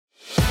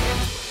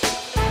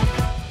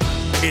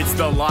It's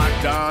the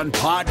Locked On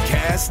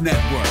Podcast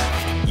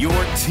Network, your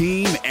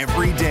team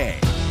every day.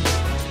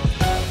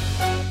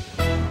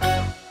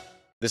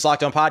 This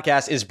Locked On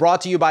Podcast is brought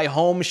to you by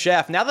Home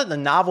Chef. Now that the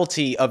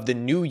novelty of the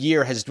new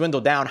year has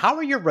dwindled down, how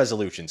are your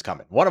resolutions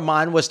coming? One of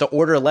mine was to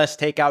order less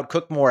takeout,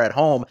 cook more at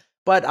home,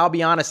 but I'll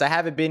be honest, I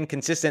haven't been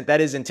consistent. That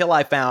is until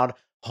I found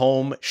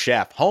Home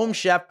Chef. Home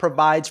Chef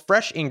provides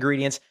fresh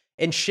ingredients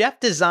and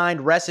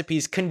chef-designed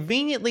recipes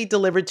conveniently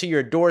delivered to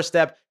your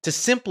doorstep to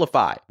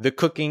simplify the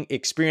cooking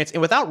experience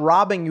and without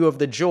robbing you of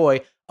the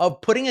joy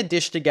of putting a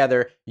dish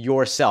together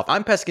yourself.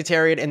 I'm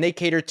pescatarian and they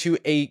cater to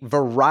a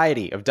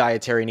variety of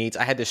dietary needs.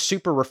 I had this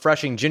super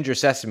refreshing ginger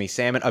sesame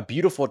salmon, a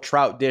beautiful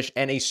trout dish,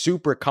 and a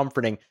super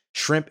comforting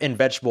shrimp and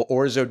vegetable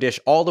orzo dish,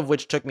 all of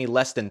which took me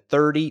less than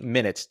 30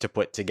 minutes to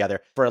put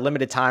together. For a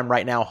limited time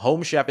right now,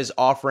 Home Chef is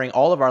offering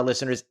all of our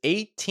listeners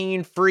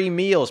 18 free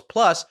meals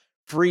plus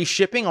free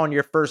shipping on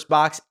your first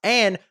box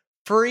and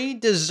free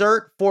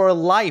dessert for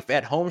life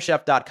at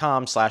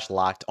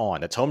homechef.com/lockedon.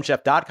 That's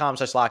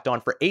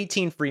homechef.com/lockedon for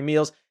 18 free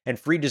meals and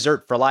free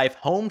dessert for life.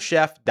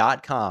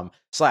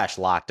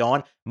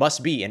 Homechef.com/lockedon.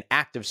 Must be an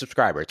active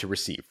subscriber to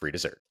receive free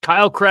dessert.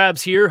 Kyle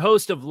Krabs here,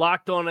 host of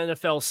Locked On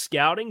NFL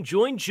Scouting.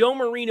 Join Joe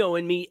Marino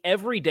and me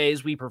every day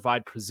as we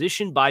provide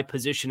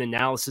position-by-position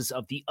analysis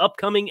of the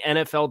upcoming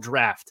NFL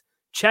Draft.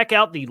 Check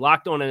out the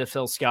Locked On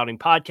NFL Scouting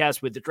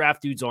podcast with the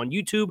Draft Dudes on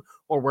YouTube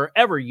or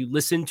wherever you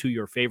listen to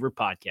your favorite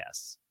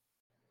podcasts.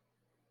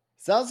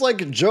 Sounds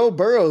like Joe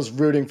Burrow's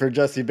rooting for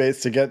Jessie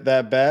Bates to get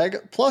that bag.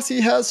 Plus,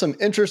 he has some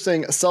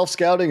interesting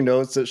self-scouting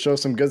notes that show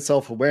some good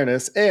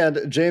self-awareness.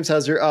 And James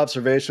has your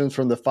observations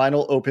from the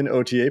final open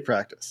OTA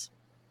practice.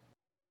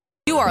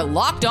 You are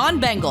Locked On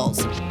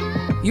Bengals,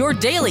 your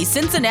daily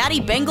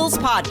Cincinnati Bengals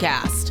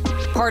podcast.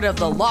 Part of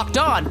the Locked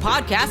On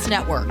Podcast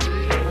Network,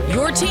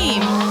 your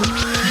team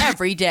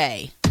every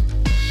day.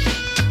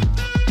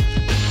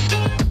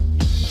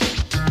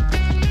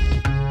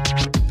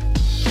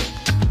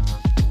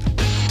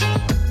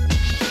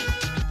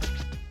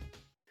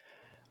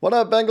 What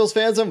up, Bengals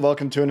fans, and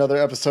welcome to another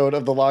episode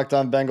of the Locked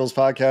On Bengals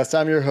podcast.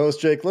 I'm your host,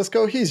 Jake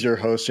Lisco. He's your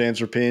host, James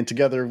Rapine.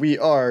 Together, we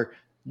are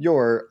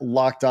your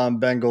Locked On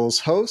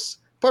Bengals hosts,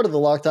 part of the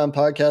Locked On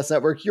Podcast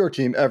Network, your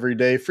team every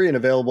day, free and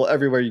available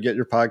everywhere you get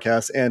your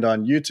podcasts and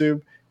on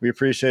YouTube. We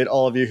appreciate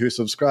all of you who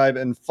subscribe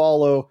and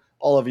follow,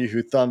 all of you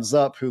who thumbs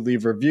up, who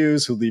leave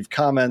reviews, who leave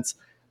comments.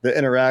 The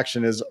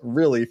interaction is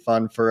really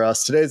fun for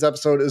us. Today's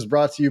episode is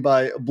brought to you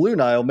by Blue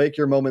Nile. Make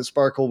your moment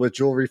sparkle with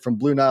jewelry from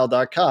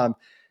BlueNile.com.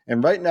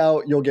 And right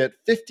now, you'll get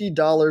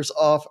 $50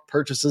 off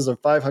purchases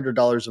of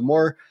 $500 or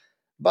more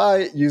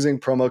by using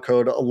promo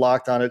code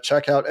LOCKEDON at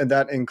checkout, and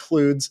that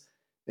includes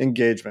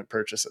engagement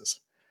purchases.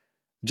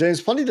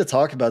 James, plenty to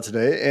talk about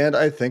today, and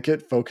I think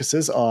it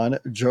focuses on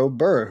Joe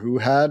Burrow, who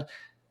had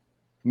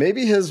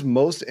maybe his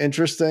most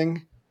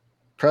interesting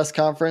press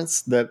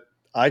conference that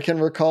I can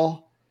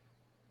recall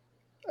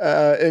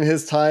in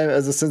his time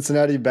as a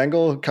Cincinnati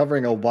Bengal,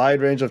 covering a wide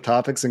range of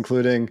topics,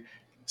 including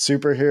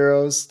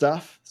superheroes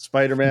stuff,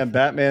 Spider-Man,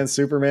 Batman,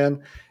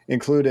 Superman,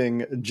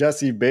 including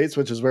Jessie Bates,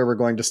 which is where we're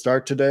going to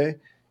start today,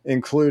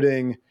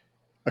 including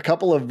a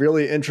couple of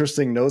really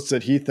interesting notes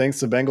that he thinks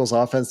the Bengals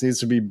offense needs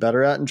to be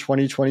better at in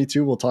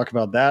 2022. We'll talk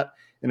about that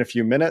in a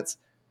few minutes.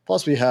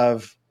 Plus, we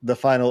have the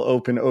final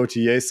open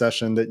OTA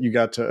session that you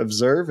got to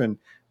observe, and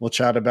we'll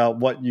chat about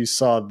what you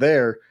saw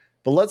there.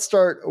 But let's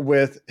start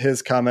with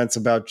his comments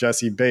about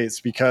Jessie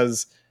Bates,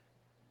 because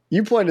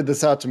you pointed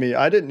this out to me.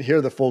 I didn't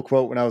hear the full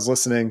quote when I was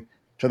listening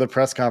to the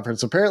press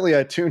conference. Apparently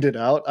I tuned it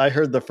out. I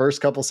heard the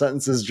first couple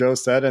sentences Joe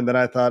said, and then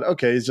I thought,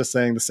 okay, he's just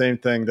saying the same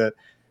thing that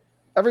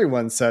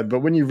everyone said.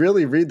 But when you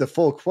really read the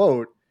full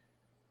quote,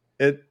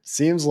 it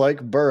seems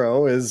like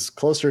Burrow is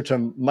closer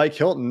to Mike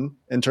Hilton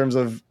in terms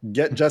of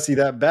get Jessie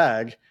that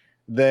bag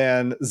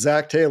than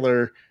Zach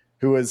Taylor,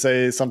 who would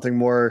say something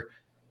more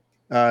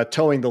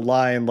towing the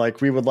line, like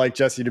we would like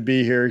Jessie to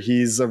be here.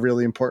 He's a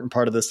really important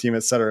part of this team,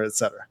 et cetera, et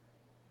cetera.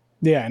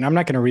 Yeah, and I'm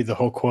not going to read the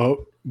whole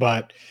quote,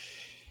 but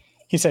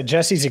he said,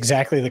 Jessie's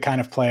exactly the kind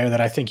of player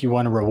that I think you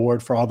want to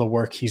reward for all the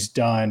work he's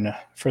done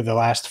for the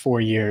last 4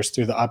 years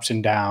through the ups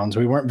and downs.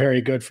 We weren't very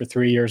good for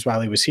 3 years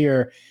while he was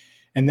here.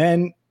 And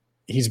then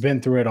he's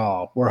been through it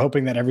all. We're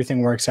hoping that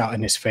everything works out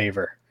in his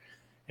favor.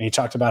 And he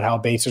talked about how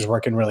Bates is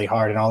working really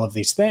hard and all of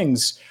these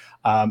things.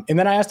 And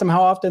then I asked him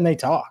how often they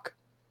talk.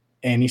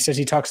 And he says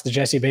he talks to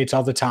Jessie Bates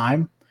all the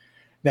time,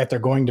 that they're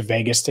going to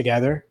Vegas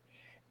together.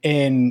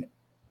 And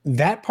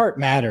that part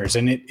matters.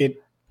 And it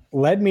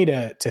led me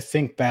to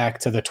think back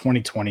to the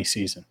 2020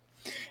 season.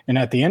 And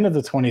at the end of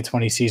the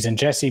 2020 season,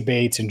 Jessie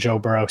Bates and Joe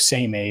Burrow,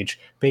 same age.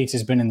 Bates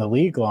has been in the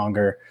league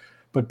longer.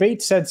 But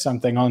Bates said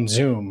something on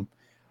Zoom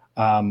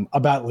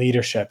about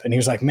leadership. And he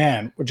was like,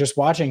 man, we're just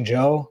watching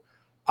Joe.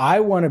 I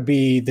want to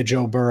be the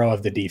Joe Burrow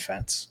of the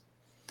defense.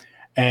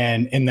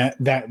 And in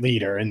that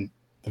leader. And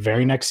the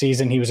very next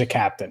season, he was a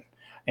captain.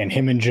 And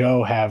him and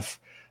Joe have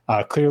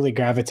clearly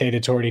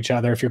gravitated toward each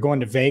other. If you're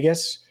going to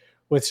Vegas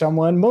with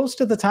someone, most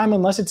of the time,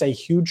 unless it's a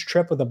huge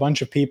trip with a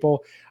bunch of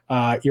people,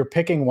 you're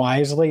picking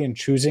wisely and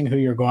choosing who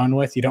you're going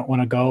with. You don't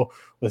want to go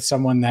with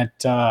someone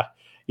that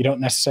you don't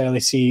necessarily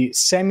see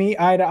semi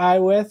eye to eye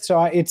with. So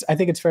I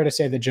think it's fair to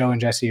say that Joe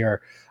and Jessie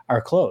are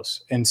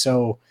close. And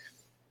so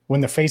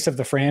when the face of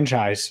the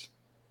franchise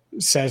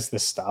says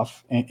this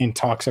stuff and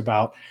talks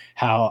about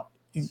how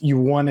you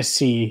want to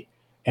see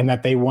and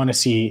that they want to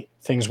see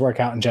things work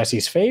out in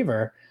Jessie's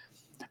favor,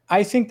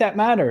 I think that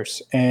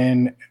matters.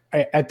 And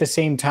at the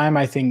same time,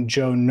 I think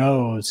Joe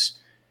knows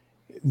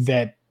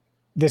that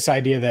this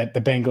idea that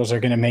the Bengals are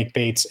going to make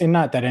Bates, and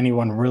not that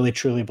anyone really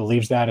truly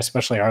believes that,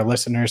 especially our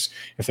listeners,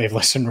 if they've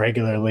listened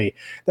regularly,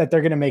 that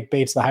they're going to make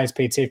Bates the highest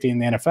paid safety in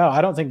the NFL.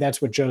 I don't think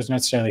that's what Joe's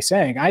necessarily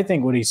saying. I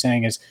think what he's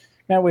saying is,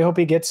 man, we hope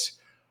he gets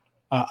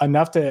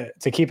enough to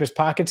keep his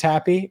pockets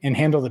happy and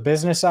handle the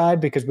business side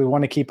because we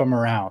want to keep him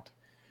around.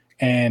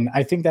 And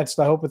I think that's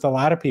the hope with a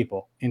lot of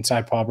people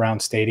inside Paul Brown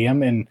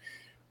Stadium. And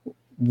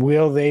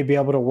will they be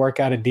able to work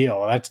out a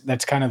deal?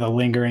 That's kind of the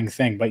lingering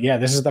thing. But yeah,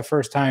 this is the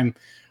first time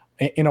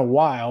in a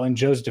while, and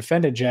Joe's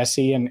defended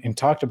Jessie and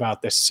talked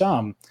about this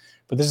some,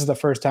 but this is the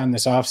first time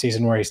this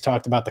offseason where he's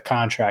talked about the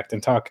contract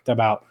and talked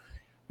about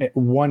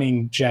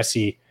wanting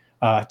Jessie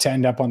to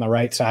end up on the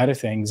right side of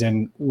things.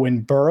 And when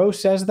Burrow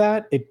says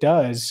that, it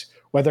does,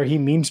 whether he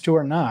means to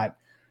or not,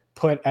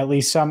 put at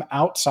least some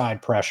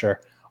outside pressure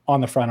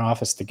on the front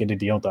office to get a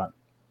deal done.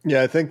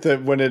 Yeah, I think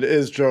that when it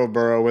is Joe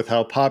Burrow, with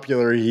how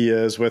popular he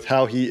is, with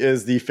how he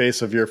is the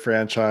face of your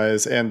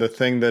franchise and the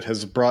thing that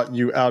has brought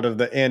you out of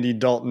the Andy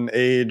Dalton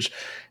age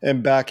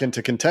and back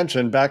into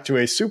contention, back to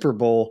a Super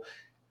Bowl,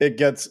 it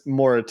gets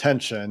more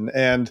attention.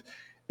 And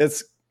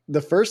it's the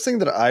first thing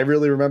that I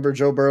really remember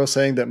Joe Burrow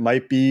saying that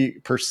might be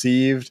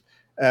perceived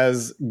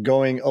as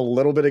going a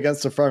little bit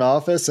against the front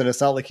office. And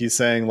it's not like he's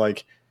saying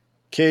like,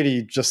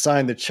 Katie just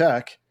signed the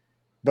check,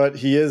 but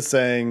he is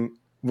saying,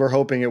 we're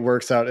hoping it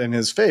works out in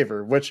his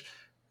favor, which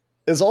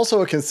is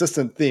also a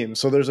consistent theme.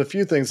 So there's a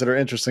few things that are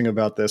interesting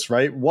about this,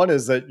 right? One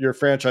is that your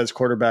franchise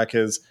quarterback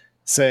is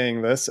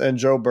saying this, and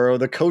Joe Burrow,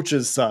 the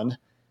coach's son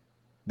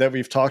that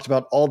we've talked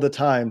about all the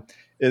time,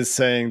 is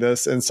saying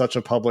this in such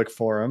a public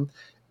forum.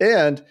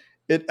 And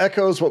it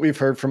echoes what we've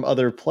heard from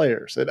other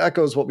players. It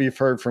echoes what we've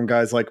heard from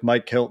guys like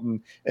Mike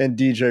Hilton and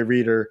DJ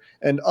Reader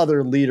and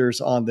other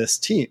leaders on this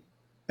team.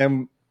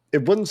 And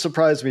it wouldn't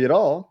surprise me at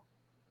all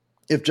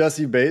if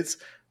Jessie Bates,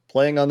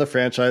 playing on the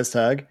franchise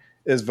tag,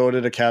 is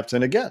voted a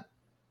captain again.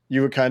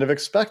 You would kind of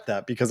expect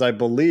that because I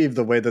believe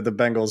the way that the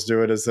Bengals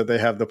do it is that they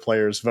have the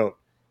players vote.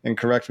 And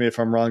correct me if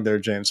I'm wrong there,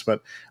 James,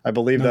 but I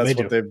believe that's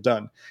what they've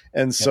done.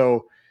 And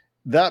so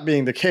that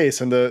being the case,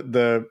 and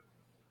the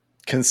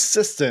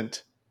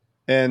consistent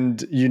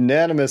and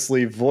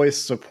unanimously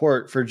voiced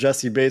support for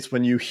Jessie Bates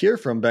when you hear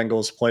from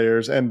Bengals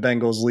players and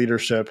Bengals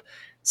leadership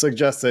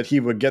suggests that he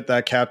would get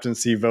that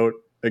captaincy vote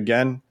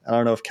again. I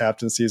don't know if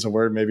captaincy is a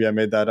word. Maybe I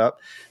made that up.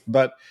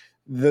 But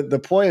the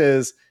point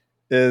is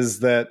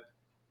that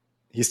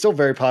he's still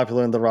very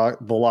popular in the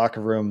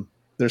locker room.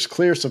 There's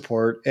clear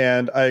support.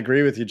 And I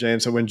agree with you,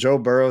 James, that when Joe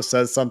Burrow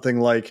says something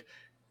like,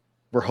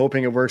 we're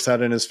hoping it works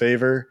out in his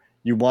favor,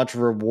 you want to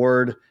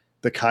reward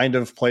the kind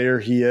of player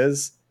he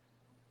is,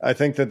 I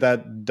think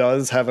that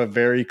does have a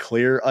very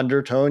clear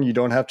undertone. You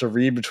don't have to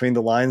read between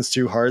the lines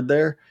too hard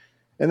there.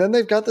 And then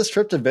they've got this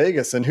trip to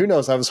Vegas, and who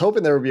knows? I was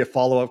hoping there would be a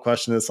follow-up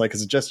question that's like,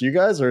 is it just you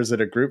guys, or is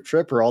it a group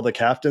trip, or all the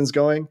captains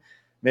going?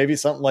 Maybe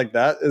something like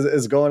that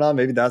is going on.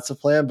 Maybe that's the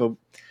plan, but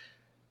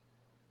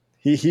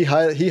he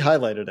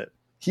highlighted it.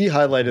 He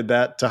highlighted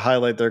that to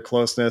highlight their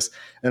closeness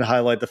and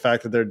highlight the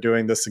fact that they're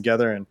doing this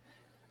together. And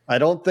I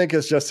don't think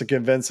it's just to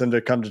convince him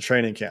to come to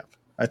training camp.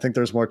 I think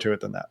there's more to it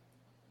than that.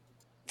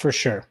 For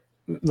sure.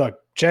 Look,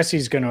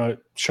 Jessie's going to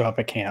show up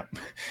at camp.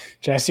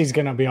 Jessie's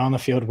going to be on the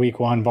field week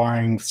one,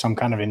 barring some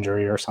kind of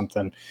injury or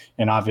something.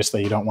 And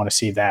obviously you don't want to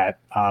see that.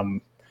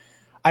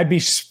 I'd be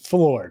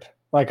floored.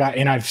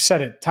 And I've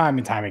said it time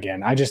and time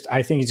again. I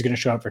think he's going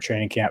to show up for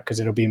training camp because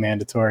it'll be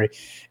mandatory.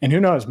 And who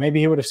knows, maybe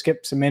he would have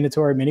skipped some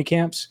mandatory mini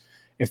camps.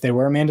 If they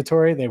were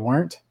mandatory, they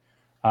weren't.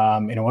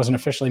 And it wasn't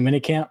officially mini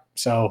camp.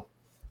 So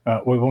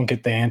we won't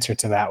get the answer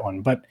to that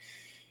one. But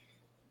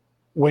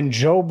when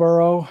Joe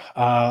Burrow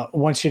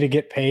wants you to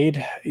get paid,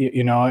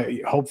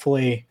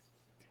 hopefully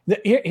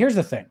here's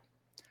the thing.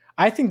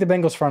 I think the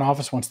Bengals front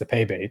office wants to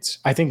pay Bates.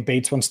 I think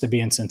Bates wants to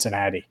be in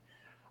Cincinnati.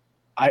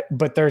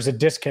 But there's a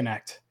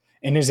disconnect.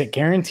 And is it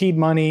guaranteed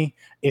money?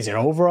 Is it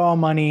overall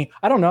money?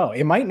 I don't know.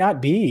 It might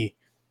not be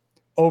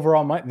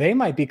overall money. They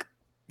might be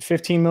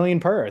 $15 million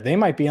per. They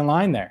might be in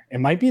line there. It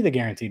might be the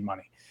guaranteed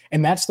money.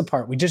 And that's the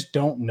part. We just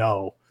don't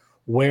know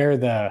where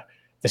the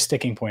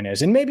sticking point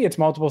is. And maybe it's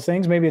multiple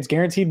things. Maybe it's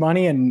guaranteed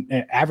money and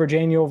average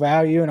annual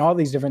value and all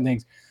these different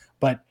things.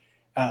 But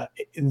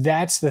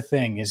that's the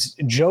thing is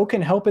Joe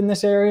can help in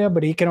this area,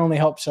 but he can only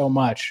help so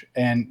much.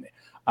 And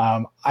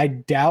I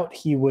doubt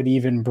he would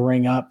even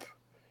bring up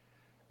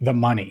the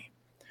money.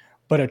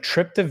 But a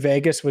trip to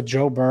Vegas with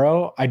Joe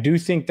Burrow, I do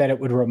think that it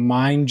would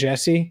remind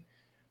Jessie,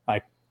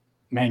 like,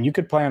 man, you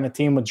could play on a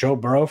team with Joe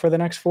Burrow for the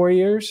next 4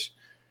 years,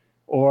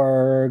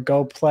 or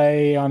go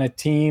play on a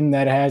team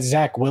that has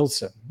Zach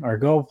Wilson, or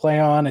go play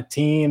on a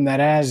team that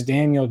has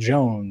Daniel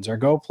Jones, or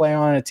go play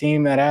on a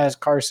team that has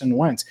Carson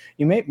Wentz.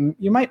 You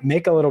might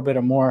make a little bit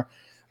of more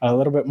a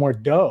little bit more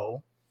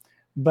dough,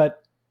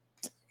 but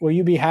will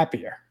you be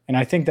happier? And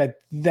I think that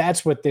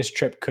that's what this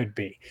trip could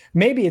be.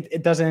 Maybe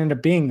it doesn't end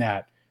up being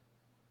that,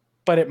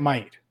 but it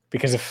might,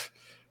 because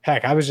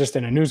I was just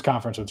in a news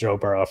conference with Joe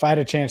Burrow. If I had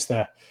a chance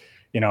to,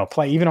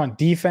 play even on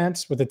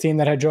defense with a team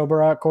that had Joe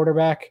Burrow at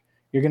quarterback,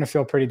 you're going to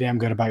feel pretty damn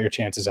good about your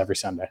chances every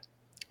Sunday.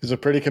 He's a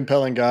pretty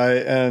compelling guy,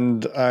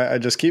 and I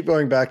just keep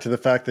going back to the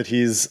fact that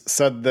he's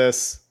said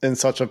this in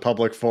such a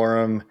public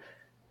forum.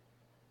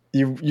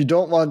 You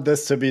don't want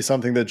this to be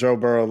something that Joe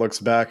Burrow looks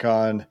back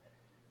on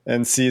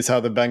and sees how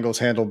the Bengals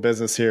handled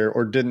business here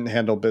or didn't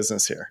handle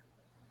business here.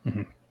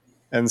 Mm-hmm.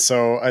 And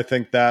so I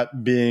think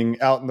that being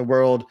out in the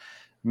world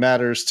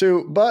matters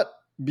too. But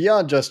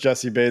beyond just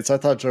Jessie Bates, I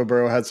thought Joe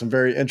Burrow had some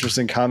very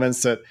interesting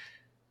comments that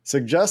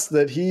suggest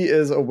that he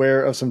is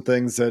aware of some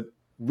things that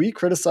we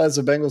criticized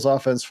the Bengals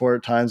offense for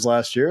at times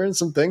last year, and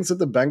some things that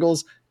the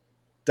Bengals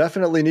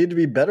definitely need to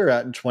be better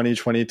at in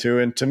 2022.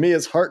 And to me,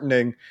 it's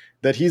heartening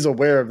that he's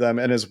aware of them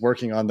and is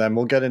working on them.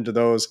 We'll get into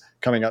those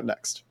coming up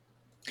next.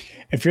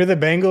 If you're the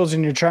Bengals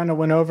and you're trying to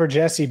win over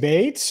Jessie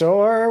Bates,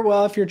 or,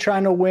 well, if you're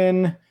trying to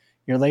win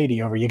your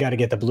lady over, you got to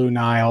get to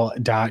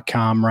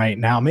BlueNile.com right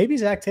now. Maybe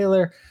Zach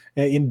Taylor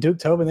in Duke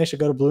Tobin, they should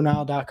go to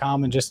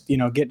BlueNile.com and just,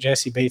 get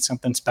Jessie Bates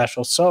something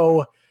special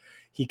so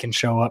he can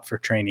show up for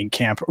training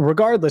camp.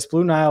 Regardless,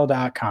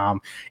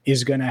 BlueNile.com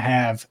is going to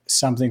have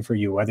something for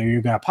you, whether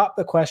you're going to pop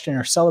the question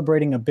or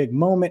celebrating a big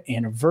moment,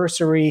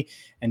 anniversary,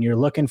 and you're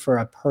looking for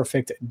a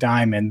perfect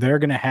diamond. They're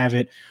going to have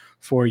it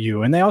for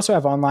you. And they also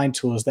have online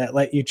tools that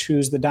let you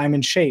choose the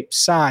diamond shape,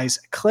 size,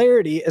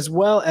 clarity, as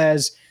well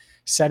as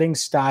setting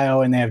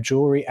style. And they have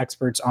jewelry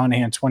experts on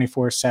hand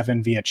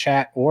 24/7 via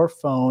chat or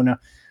phone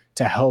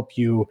to help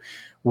you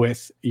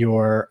with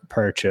your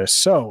purchase.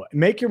 So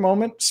make your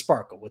moment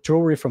sparkle with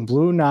jewelry from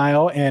Blue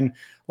Nile, and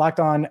Locked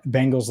On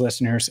Bengals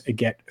listeners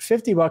get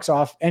 $50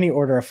 off any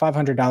order of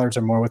 $500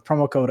 or more with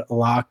promo code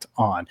Locked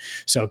On.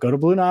 So go to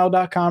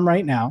BlueNile.com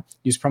right now,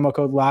 use promo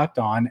code Locked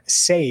On,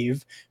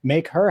 save,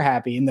 make her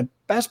happy. And the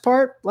best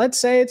part, let's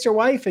say it's your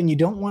wife and you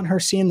don't want her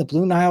seeing the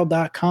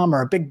BlueNile.com or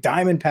a big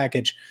diamond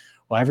package.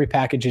 Well, every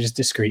package is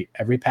discreet,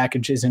 every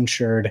package is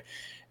insured,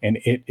 and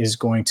it is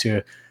going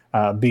to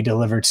be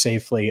delivered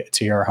safely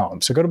to your home.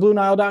 So go to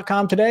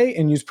BlueNile.com today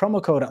and use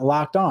promo code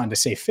Locked On to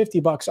save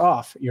 $50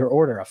 off your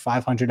order of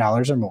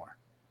 $500 or more.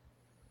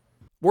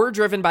 We're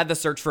driven by the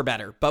search for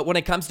better, but when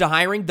it comes to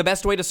hiring, the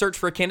best way to search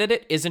for a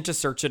candidate isn't to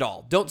search at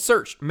all. Don't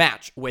search,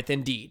 match with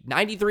Indeed.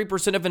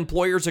 93% of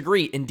employers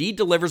agree Indeed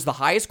delivers the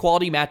highest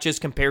quality matches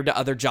compared to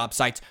other job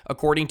sites,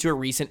 according to a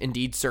recent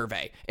Indeed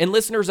survey. And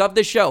listeners of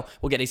this show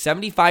will get a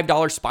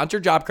 $75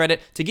 sponsored job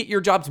credit to get your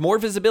jobs more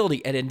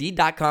visibility at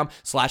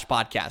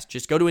Indeed.com/podcast.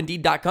 Just go to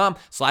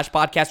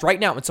Indeed.com/podcast right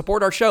now and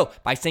support our show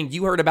by saying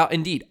you heard about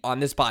Indeed on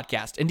this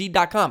podcast.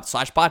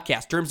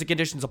 Indeed.com/podcast. Terms and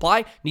conditions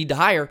apply. Need to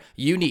hire?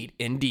 You need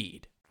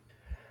Indeed.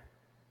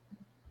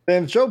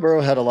 And Joe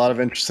Burrow had a lot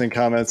of interesting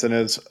comments in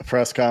his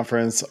press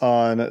conference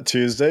on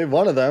Tuesday.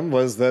 One of them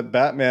was that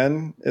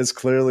Batman is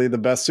clearly the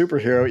best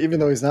superhero, even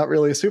though he's not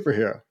really a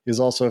superhero. He's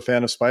also a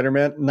fan of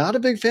Spider-Man, not a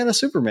big fan of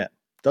Superman.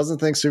 Doesn't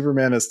think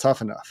Superman is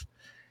tough enough.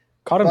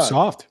 Called him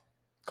soft.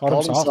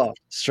 Called him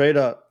soft. Straight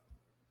up.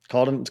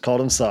 Called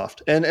him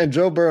soft. And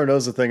Joe Burrow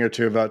knows a thing or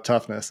two about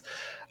toughness.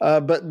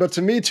 But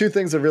to me, two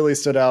things that really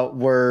stood out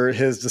were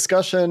his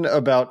discussion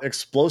about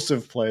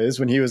explosive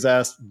plays when he was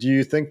asked, do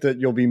you think that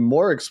you'll be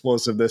more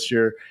explosive this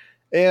year?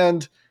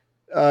 And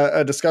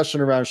a discussion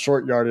around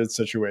short yardage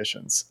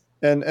situations.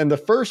 And the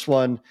first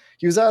one,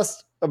 he was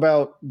asked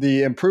about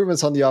the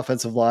improvements on the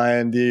offensive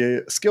line,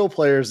 the skill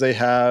players they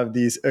have,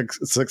 the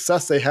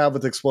success they have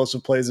with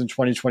explosive plays in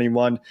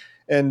 2021.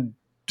 And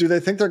do they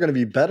think they're going to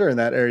be better in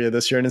that area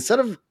this year? And instead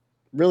of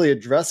really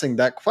addressing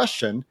that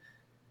question,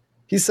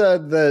 he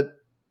said that,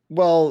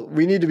 well,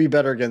 we need to be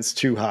better against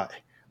too high.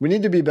 We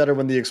need to be better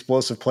when the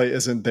explosive play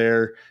isn't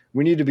there.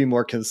 We need to be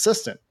more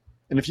consistent.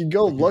 And if you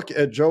go look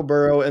at Joe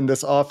Burrow and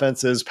this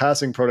offense's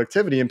passing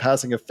productivity and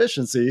passing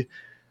efficiency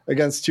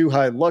against too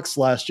high looks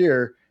last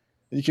year,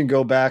 you can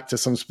go back to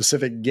some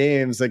specific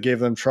games that gave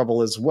them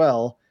trouble as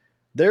well.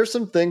 There's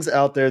some things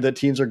out there that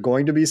teams are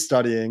going to be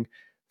studying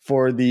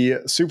for the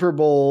Super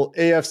Bowl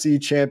AFC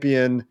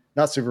champion,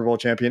 not Super Bowl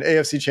champion,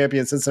 AFC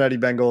champion Cincinnati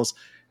Bengals.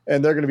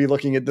 And they're going to be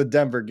looking at the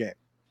Denver game,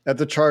 at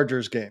the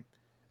Chargers game,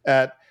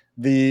 at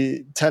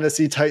the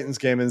Tennessee Titans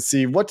game, and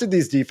see what did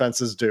these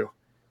defenses do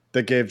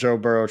that gave Joe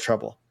Burrow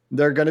trouble.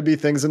 There are going to be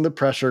things in the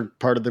pressure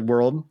part of the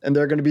world, and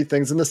there are going to be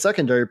things in the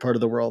secondary part of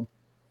the world.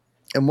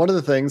 And one of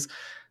the things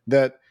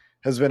that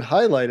has been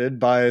highlighted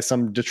by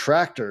some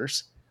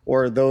detractors,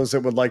 or those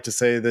that would like to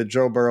say that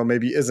Joe Burrow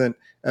maybe isn't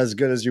as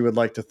good as you would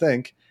like to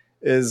think,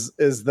 is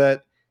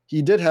that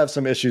he did have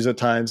some issues at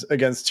times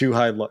against too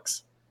high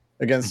looks,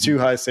 against too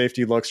high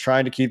safety looks,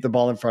 trying to keep the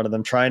ball in front of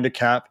them, trying to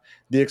cap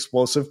the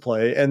explosive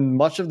play. And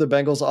much of the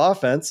Bengals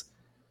offense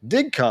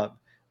did come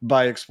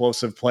by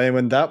explosive play. And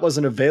when that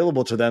wasn't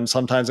available to them,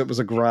 sometimes it was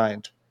a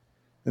grind,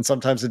 and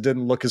sometimes it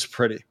didn't look as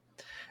pretty.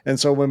 And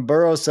so when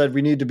Burrow said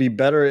we need to be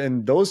better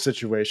in those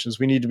situations,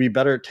 we need to be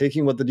better at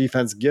taking what the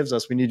defense gives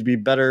us. We need to be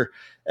better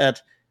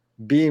at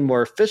being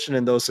more efficient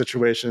in those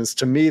situations,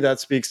 to me, that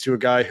speaks to a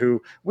guy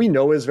who we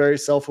know is very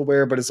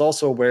self-aware, but is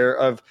also aware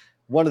of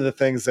one of the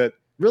things that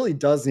really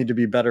does need to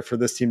be better for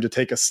this team to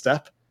take a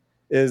step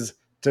is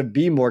to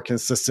be more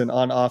consistent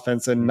on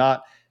offense, and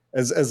not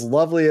as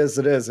lovely as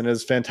it is and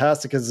as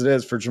fantastic as it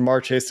is for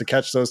Jamar Chase to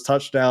catch those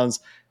touchdowns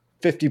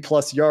 50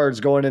 plus yards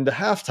going into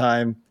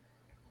halftime.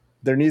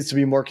 There needs to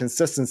be more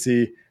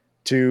consistency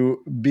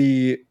to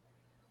be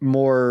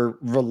more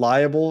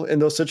reliable in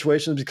those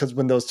situations, because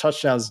when those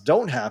touchdowns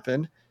don't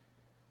happen,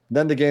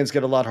 then the games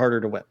get a lot harder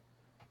to win.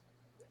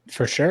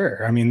 For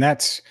sure. I mean,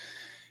 that's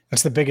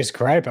the biggest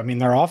gripe. I mean,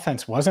 their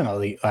offense wasn't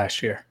elite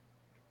last year.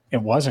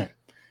 It wasn't.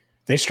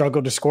 They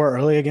struggled to score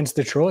early against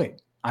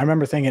Detroit. I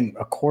remember thinking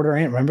a quarter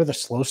in, remember the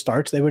slow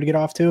starts they would get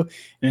off to? And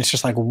it's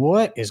just like,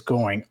 what is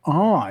going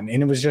on?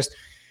 And it was just,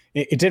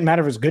 it didn't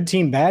matter if it was good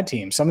team, bad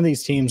team. Some of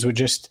these teams would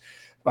just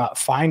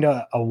find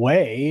a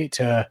way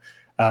to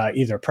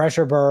either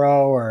pressure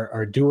Burrow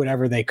or do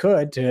whatever they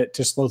could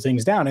to slow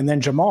things down. And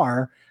then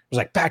Jamar was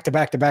like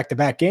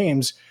back-to-back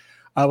games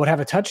would have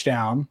a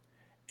touchdown.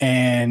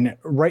 And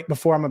right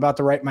before I'm about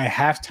to write my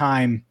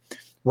halftime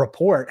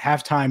report,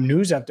 halftime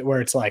news update,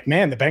 where it's like,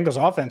 man, the Bengals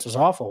offense was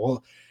awful.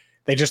 Well,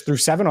 they just threw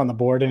 7 on the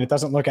board, and it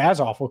doesn't look as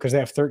awful because they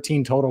have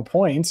 13 total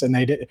points, and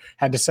they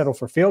had to settle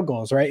for field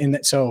goals, right?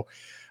 And so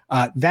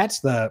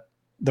that's the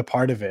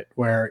part of it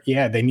where,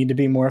 yeah, they need to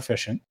be more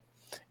efficient.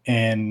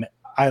 And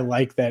I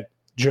like that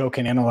Joe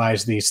can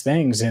analyze these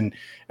things. And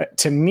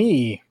to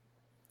me,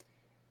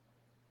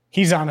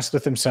 he's honest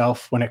with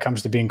himself when it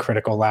comes to being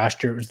critical.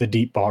 Last year, it was the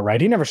deep ball,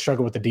 right? He never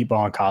struggled with the deep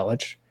ball in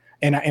college.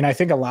 And I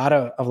think a lot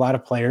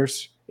of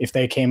players, if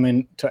they came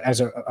in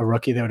as a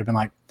rookie, they would have been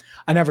like,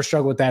 I never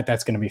struggled with that.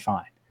 That's going to be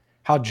fine.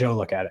 How'd Joe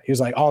look at it? He was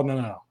like, oh,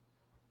 no.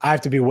 I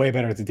have to be way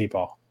better at the deep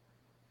ball.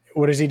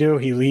 What does he do?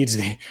 He leads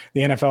the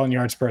NFL in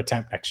yards per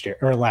attempt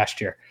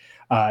last year,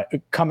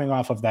 coming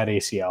off of that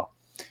ACL.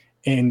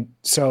 And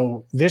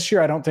so this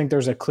year, I don't think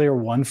there's a clear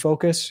one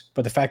focus,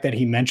 but the fact that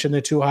he mentioned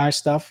the too high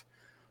stuff,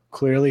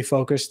 clearly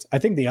focused. I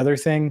think the other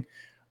thing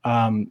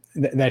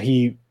that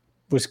he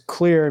was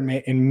clear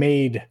and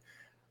made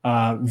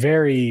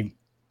very,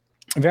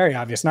 very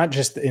obvious, not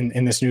just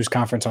in this news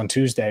conference on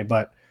Tuesday,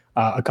 but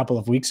a couple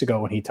of weeks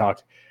ago when he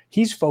talked,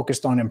 he's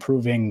focused on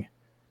improving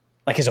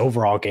like his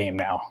overall game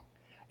now.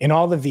 And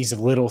all of these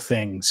little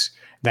things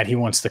that he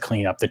wants to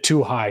clean up, the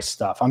too high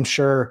stuff. I'm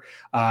sure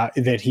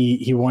that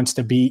he wants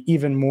to be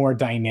even more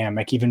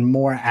dynamic, even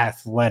more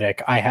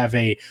athletic. I have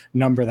a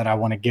number that I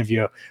want to give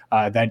you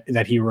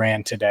that he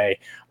ran today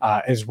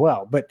as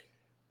well. But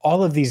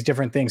all of these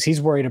different things,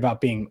 he's worried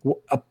about being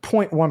a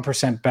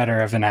 0.1%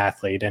 better of an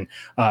athlete and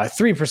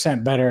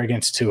 3% better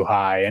against too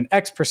high and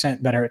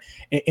X% better.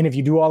 And if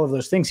you do all of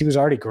those things, he was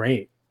already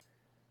great.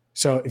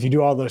 So if you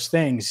do all those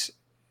things,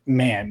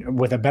 man,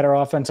 with a better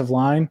offensive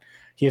line,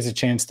 he has a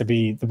chance to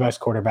be the best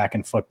quarterback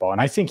in football.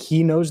 And I think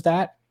he knows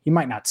that. He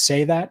might not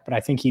say that, but I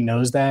think he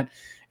knows that.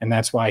 And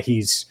that's why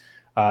he's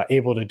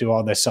able to do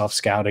all this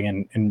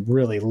self-scouting and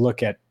really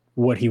look at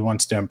what he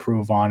wants to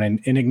improve on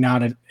and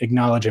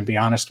acknowledge and be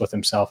honest with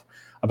himself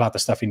about the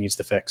stuff he needs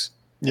to fix.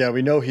 Yeah,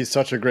 we know he's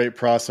such a great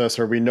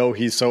processor. We know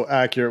he's so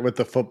accurate with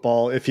the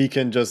football. If he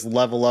can just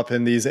level up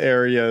in these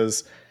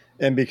areas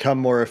and become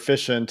more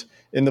efficient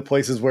in the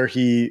places where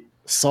he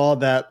saw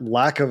that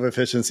lack of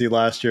efficiency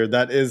last year,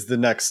 that is the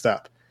next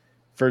step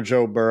for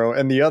Joe Burrow.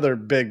 And the other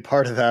big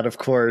part of that, of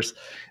course,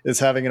 is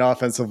having an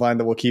offensive line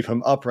that will keep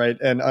him upright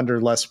and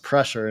under less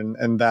pressure.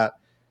 And that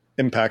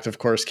impact, of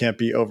course, can't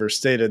be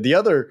overstated. The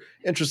other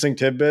interesting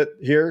tidbit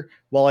here,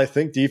 while I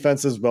think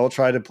defenses will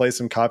try to play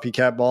some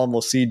copycat ball, and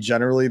we'll see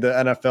generally the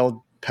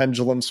NFL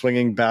pendulum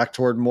swinging back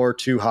toward more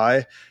too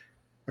high,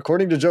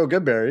 according to Joe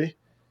Goodberry,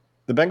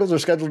 the Bengals are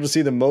scheduled to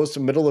see the most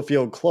middle of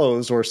field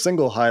close or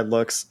single high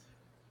looks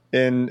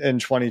in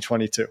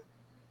 2022.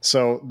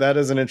 So that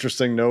is an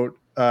interesting note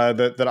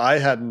that I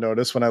hadn't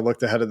noticed when I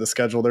looked ahead of the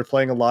schedule. They're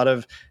playing a lot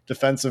of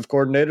defensive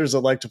coordinators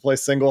that like to play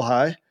single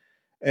high.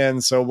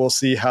 And so we'll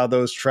see how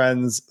those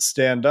trends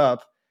stand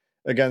up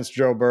against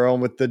Joe Burrow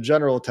and with the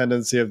general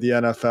tendency of the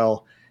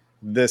NFL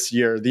this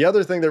year. The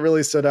other thing that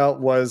really stood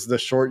out was the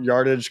short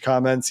yardage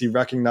comments. He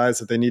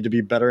recognized that they need to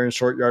be better in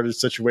short yardage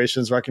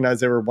situations, recognized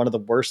they were one of the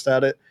worst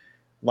at it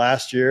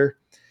last year.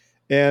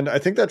 And I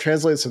think that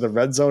translates to the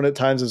red zone at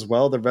times as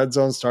well. The red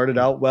zone started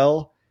out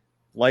well,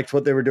 liked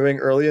what they were doing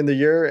early in the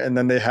year, and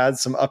then they had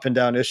some up and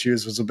down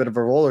issues. It was a bit of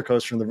a roller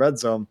coaster in the red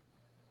zone.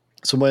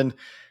 So when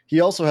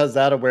he also has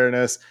that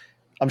awareness,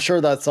 I'm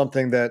sure that's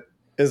something that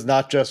is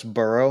not just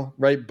Burrow,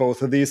 right?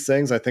 Both of these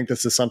things. I think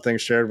this is something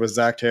shared with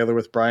Zach Taylor,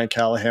 with Brian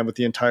Callahan, with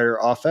the entire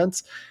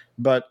offense.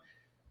 But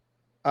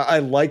I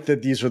like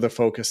that these are the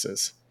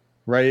focuses,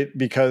 right?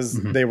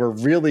 Because they were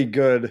really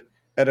good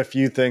at a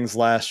few things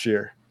last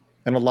year.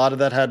 And a lot of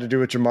that had to do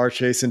with Jamar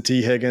Chase and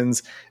T.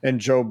 Higgins and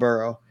Joe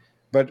Burrow.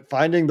 But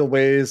finding the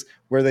ways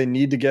where they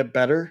need to get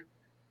better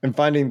and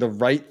finding the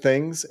right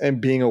things and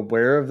being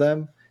aware of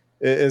them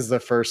is the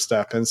first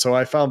step. And so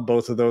I found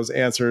both of those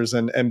answers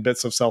and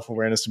bits of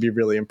self-awareness to be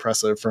really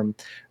impressive from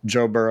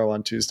Joe Burrow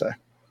on Tuesday.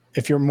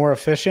 If you're more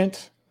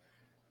efficient,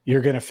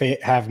 you're going to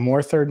have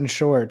more third and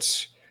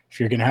shorts. If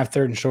you're going to have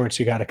third and shorts,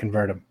 you got to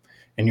convert them.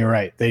 And you're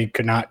right. They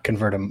could not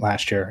convert them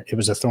last year. It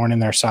was a thorn in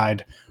their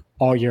side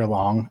all year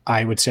long.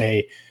 I would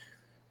say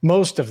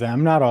most of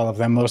them, not all of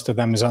them, most of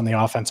them is on the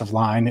offensive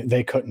line.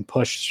 They couldn't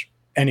push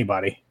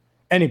anybody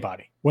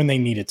when they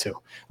needed to.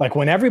 Like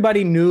when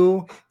everybody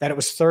knew that it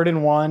was 3rd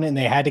and 1 and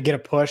they had to get a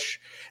push,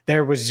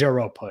 there was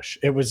zero push.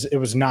 It was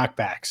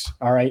knockbacks.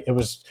 All right. It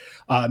was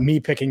me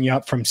picking you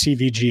up from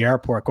CVG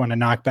Airport, going to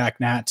knock back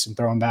gnats and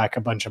throwing back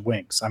a bunch of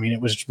wings. I mean,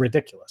 it was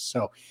ridiculous.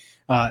 So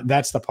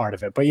that's the part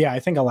of it. But yeah, I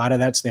think a lot of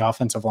that's the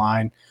offensive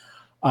line.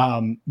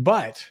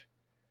 But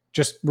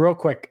just real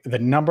quick, the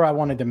number I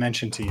wanted to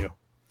mention to you,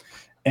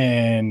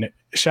 and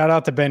shout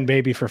out to Ben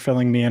Baby for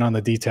filling me in on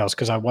the details,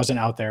 because I wasn't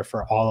out there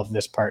for all of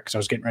this part because I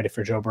was getting ready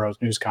for Joe Burrow's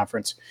news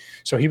conference.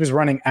 So he was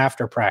running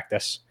after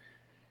practice,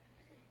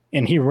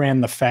 and he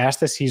ran the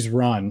fastest he's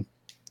run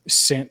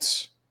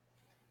since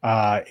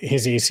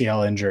his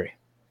ACL injury.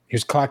 He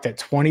was clocked at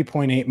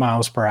 20.8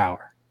 miles per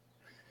hour.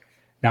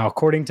 Now,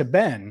 according to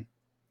Ben,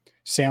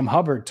 Sam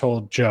Hubbard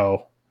told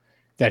Joe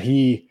that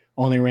he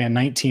only ran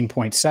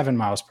 19.7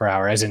 miles per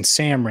hour, as in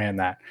Sam ran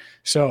that.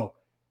 So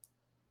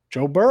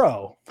Joe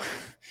Burrow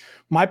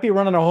might be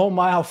running a whole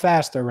mile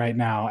faster right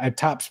now at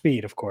top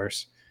speed, of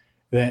course,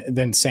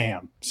 than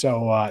Sam.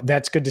 So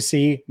that's good to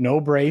see. No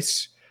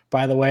brace,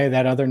 by the way.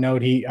 That other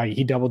note,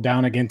 he doubled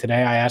down again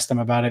today. I asked him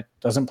about it.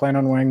 Doesn't plan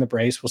on wearing the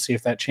brace. We'll see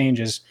if that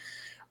changes.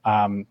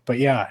 But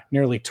yeah,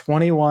 nearly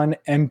 21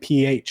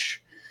 mph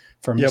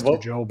for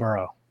Mr. Joe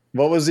Burrow.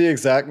 What was the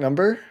exact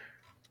number?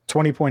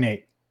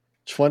 20.8.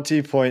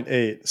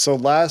 20.8. So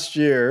last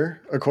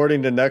year,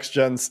 according to Next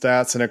Gen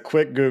Stats and a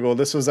quick Google,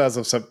 this was as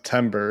of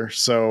September.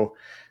 So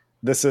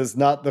this is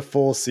not the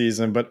full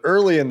season, but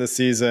early in the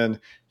season,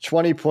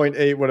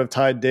 20.8 would have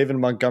tied David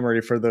Montgomery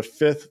for the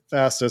 5th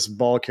fastest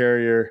ball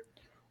carrier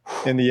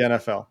in the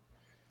NFL.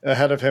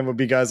 Ahead of him would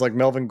be guys like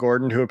Melvin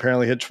Gordon, who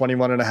apparently hit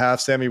 21.5,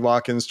 Sammy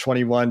Watkins,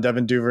 21,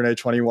 Devin Duvernay,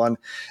 21.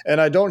 And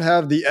I don't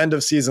have the end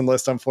of season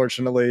list,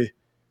 unfortunately.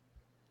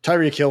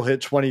 Tyreek Hill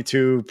hit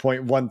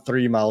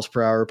 22.13 miles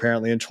per hour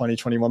apparently in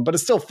 2021, but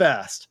it's still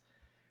fast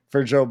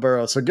for Joe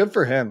Burrow. So good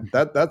for him.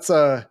 That's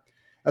a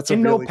and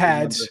really no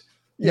pads,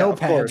 no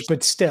pads,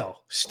 but still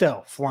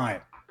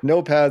flying.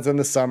 No pads in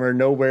the summer,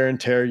 no wear and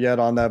tear yet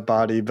on that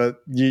body, but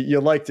you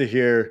like to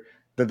hear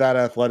that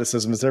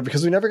athleticism is there,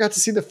 because we never got to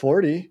see the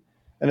 40,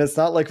 and it's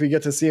not like we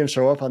get to see him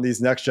show up on these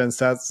Next Gen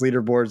Stats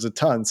leaderboards a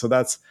ton. So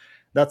that's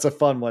a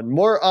fun one.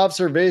 More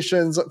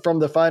observations from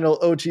the final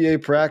OTA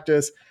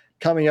practice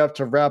coming up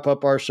to wrap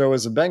up our show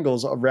as the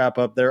Bengals wrap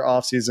up their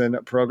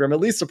offseason program, at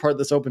least the part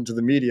that's open to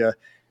the media.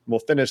 We'll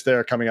finish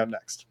there coming up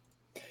next.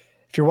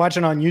 If you're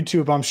watching on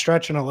YouTube, I'm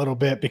stretching a little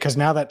bit, because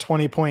now that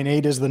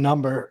 20.8 is the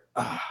number,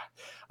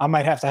 I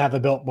might have to have a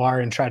Built Bar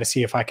and try to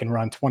see if I can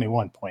run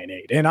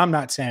 21.8. And I'm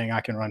not saying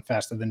I can run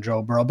faster than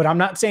Joe Burrow, but I'm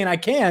not saying I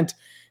can't.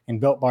 And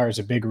Built Bar is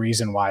a big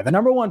reason why. The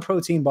number one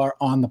protein bar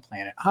on the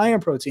planet, high in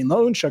protein,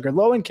 low in sugar,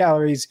 low in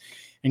calories.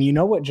 And you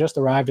know what just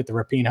arrived at the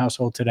Rapine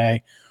household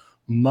today?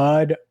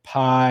 Mud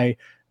Pie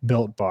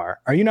Built Bar.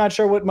 Are you not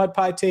sure what mud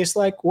pie tastes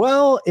like?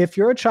 Well, if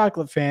you're a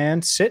chocolate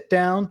fan, sit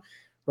down,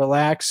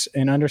 relax,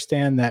 and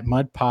understand that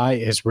mud pie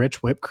is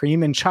rich whipped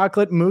cream and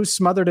chocolate mousse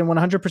smothered in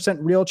 100%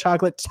 real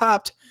chocolate,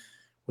 topped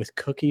with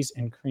cookies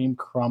and cream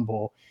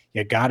crumble.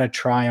 You got to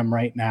try them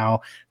right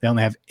now. They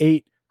only have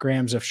 8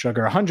 grams of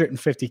sugar,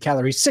 150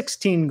 calories,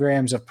 16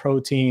 grams of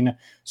protein.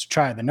 So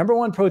try the number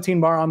one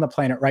protein bar on the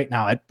planet right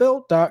now at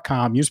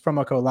built.com. Use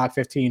promo code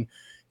LOCK15.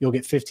 You'll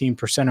get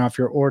 15% off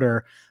your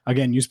order.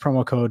 Again, use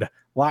promo code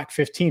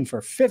LOCK15 for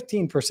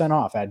 15%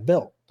 off at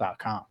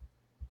built.com.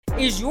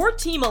 Is your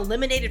team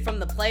eliminated from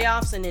the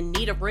playoffs and in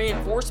need of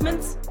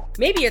reinforcements?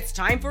 Maybe it's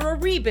time for a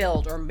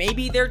rebuild, or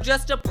maybe they're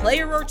just a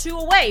player or two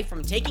away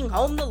from taking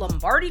home the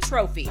Lombardi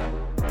Trophy.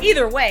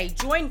 Either way,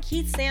 join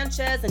Keith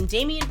Sanchez and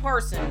Damian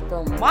Parson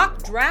for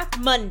Mock Draft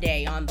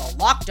Monday on the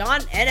Locked On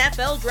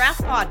NFL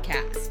Draft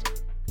Podcast.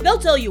 They'll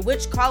tell you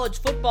which college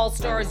football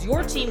stars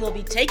your team will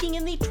be taking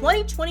in the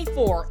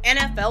 2024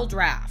 NFL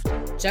Draft.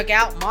 Check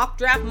out Mock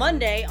Draft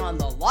Monday on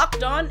the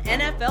Locked On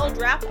NFL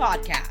Draft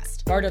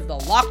Podcast, part of the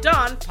Locked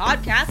On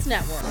Podcast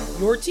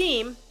Network. Your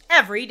team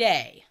every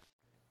day.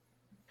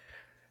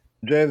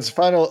 James,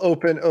 final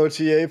open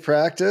OTA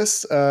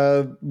practice.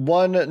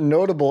 One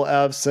notable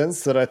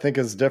absence that I think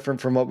is different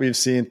from what we've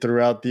seen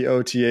throughout the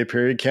OTA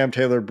period. Cam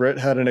Taylor-Britt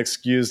had an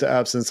excused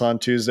absence on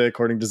Tuesday,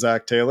 according to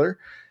Zach Taylor.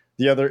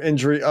 The other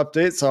injury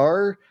updates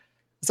are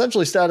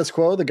essentially status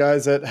quo. The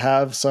guys that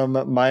have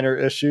some minor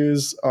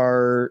issues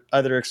are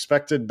either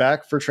expected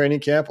back for training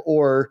camp,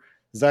 or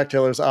Zach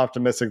Taylor's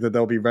optimistic that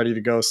they'll be ready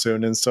to go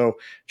soon. And so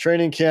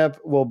training camp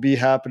will be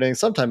happening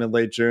sometime in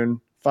late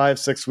June,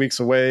 5-6 weeks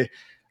away.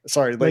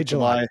 Sorry, late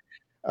July,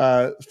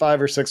 5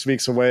 or 6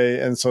 weeks away.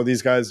 And so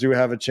these guys do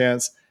have a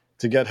chance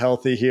to get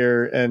healthy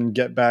here and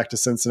get back to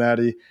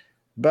Cincinnati.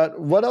 But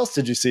what else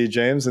did you see,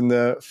 James, in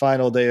the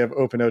final day of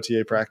open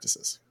OTA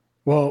practices?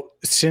 Well,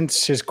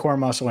 since his core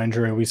muscle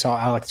injury, we saw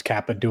Alex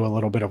Kappa do a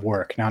little bit of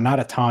work. Now, not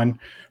a ton,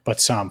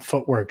 but some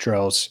footwork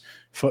drills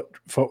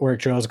footwork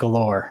drills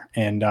galore,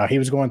 and he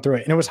was going through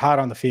it, and it was hot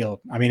on the field.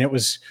 I mean,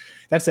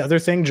 that's the other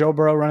thing. Joe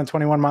Burrow running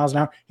 21 miles an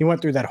hour. He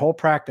went through that whole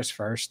practice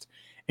first,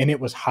 and it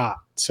was hot.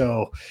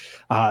 So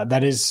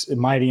that is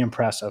mighty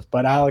impressive.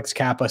 But Alex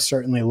Kappa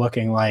certainly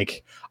looking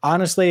like,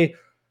 honestly,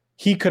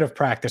 he could have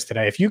practiced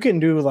today. If you can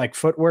do like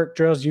footwork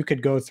drills, you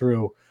could go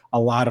through a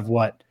lot of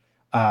what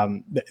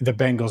the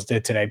Bengals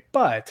did today,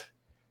 but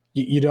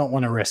you don't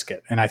want to risk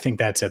it. And I think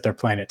that's it. They're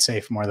playing it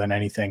safe more than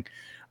anything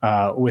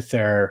with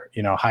their,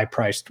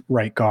 high-priced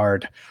right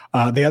guard.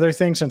 The other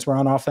thing, since we're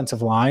on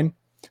offensive line,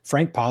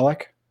 Frank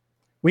Pollock,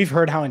 we've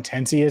heard how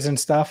intense he is and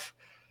stuff.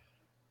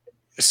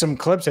 Some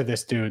clips of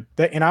this dude,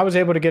 and I was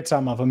able to get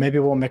some of them. Maybe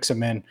we'll mix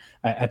them in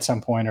at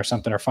some point or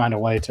something, or find a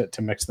way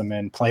to mix them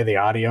in, play the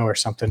audio or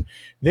something.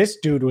 This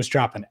dude was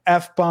dropping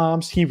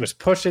F-bombs. He was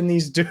pushing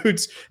these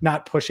dudes,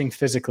 not pushing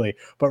physically,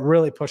 but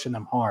really pushing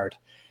them hard.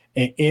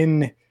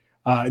 In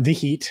the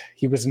heat,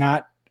 he was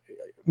not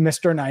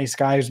Mr. Nice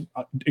Guys.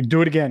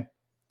 Do it again.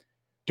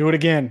 Do it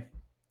again.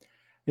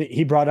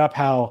 He brought up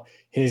how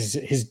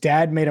his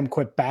dad made him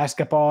quit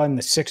basketball in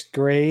the 6th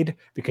grade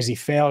because he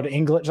failed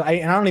English. And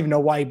I don't even know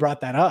why he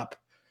brought that up,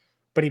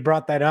 but he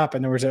brought that up,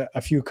 and there was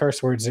a few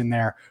curse words in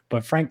there.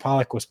 But Frank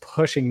Pollock was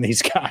pushing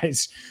these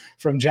guys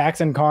from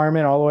Jackson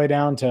Carman all the way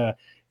down to,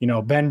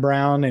 Ben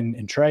Brown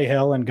and Trey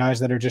Hill and guys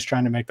that are just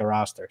trying to make the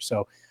roster.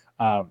 So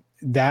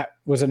that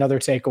was another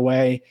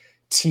takeaway.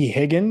 T.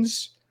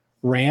 Higgins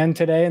ran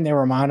today, and they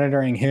were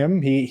monitoring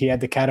him. He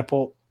had the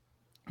catapult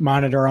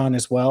monitor on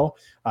as well.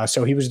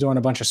 So he was doing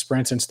a bunch of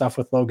sprints and stuff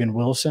with Logan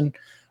Wilson.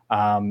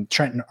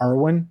 Trenton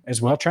Irwin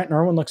as well. Trenton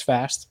Irwin looks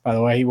fast, by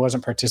the way. He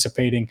wasn't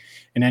participating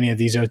in any of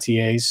these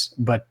OTAs,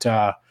 but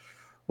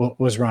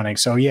was running.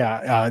 So,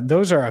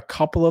 those are a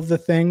couple of the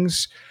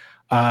things.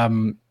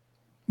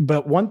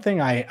 But one thing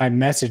I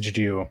messaged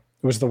you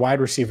was the wide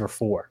receiver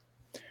 4.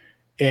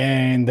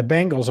 And the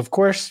Bengals, of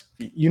course,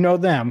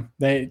 them.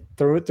 They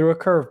threw a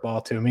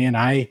curveball to me, and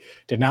I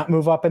did not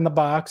move up in the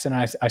box, and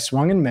I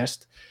swung and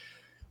missed.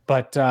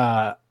 But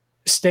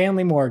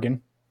Stanley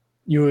Morgan,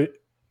 he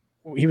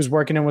was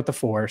working in with the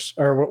 4s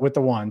or with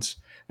the 1s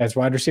as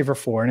wide receiver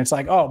 4. And it's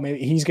like, oh, maybe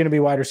he's going to be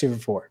wide receiver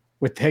 4.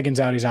 With Higgins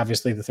out, he's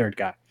obviously the 3rd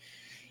guy.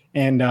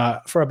 And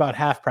for about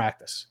half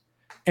practice.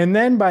 And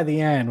then by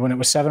the end, when it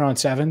was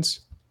 7-on-7s,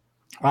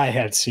 I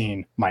had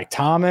seen Mike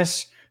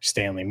Thomas,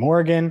 Stanley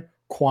Morgan,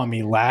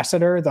 Kwame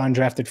Lassiter, the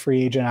undrafted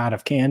free agent out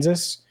of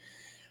Kansas.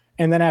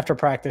 And then after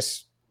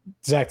practice,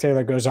 Zach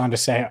Taylor goes on to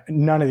say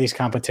none of these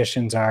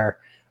competitions are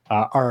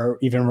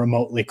even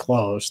remotely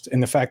closed.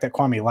 And the fact that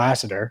Kwame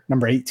Lassiter,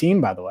 number 18,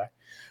 by the way,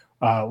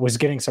 was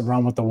getting some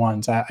run with the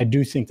 1s, I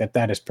do think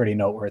that is pretty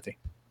noteworthy.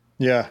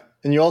 Yeah.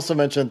 And you also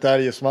mentioned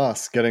Thaddeus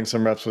Moss getting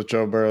some reps with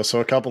Joe Burrow.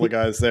 So a couple of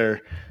guys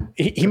there.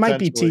 He might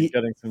be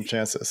getting some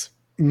chances.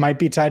 Might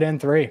be tight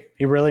end 3.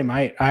 He really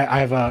might. I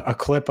have a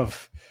clip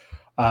of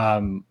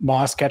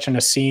Moss catching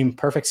a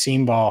perfect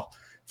seam ball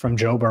from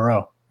Joe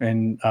Burrow,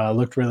 and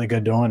looked really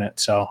good doing it.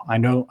 So I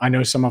know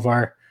some of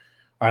our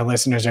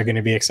listeners are going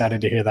to be excited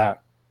to hear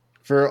that.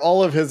 For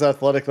all of his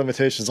athletic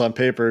limitations on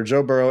paper,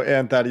 Joe Burrow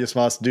and Thaddeus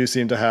Moss do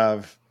seem to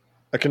have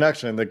a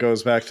connection that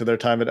goes back to their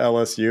time at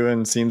LSU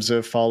and seems to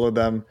have followed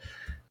them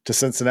to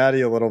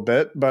Cincinnati a little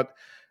bit. But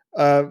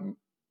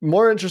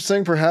more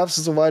interesting, perhaps,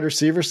 is the wide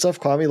receiver stuff.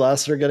 Kwame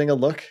Lassiter getting a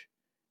look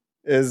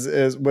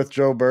is with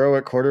Joe Burrow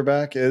at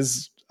quarterback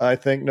is, I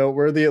think,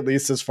 noteworthy, at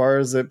least as far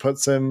as it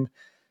puts him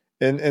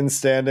in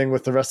standing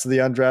with the rest of the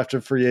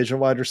undrafted free agent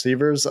wide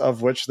receivers,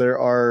 of which there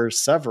are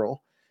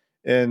several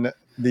in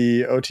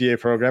the OTA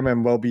program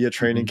and will be a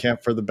training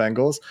camp for the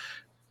Bengals.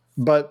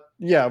 But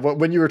yeah,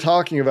 when you were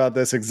talking about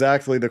this,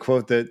 exactly the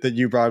quote that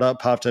you brought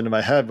up popped into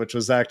my head, which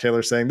was Zach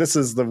Taylor saying, this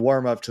is the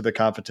warm up to the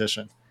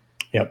competition.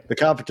 Yep. The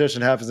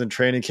competition happens in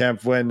training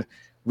camp when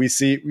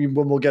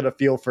we'll get a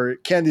feel for,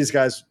 can these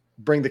guys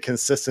bring the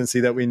consistency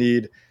that we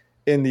need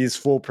in these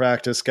full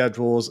practice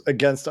schedules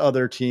against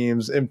other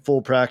teams in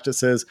full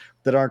practices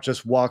that aren't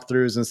just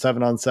walkthroughs and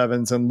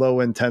 7-on-7s and low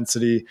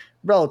intensity,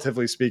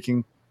 relatively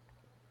speaking,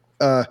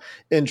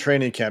 in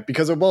training camp,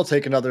 because it will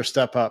take another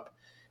step up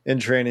in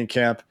training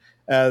camp,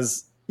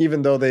 as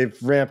even though they've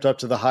ramped up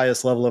to the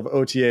highest level of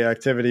OTA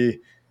activity.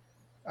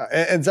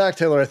 And Zach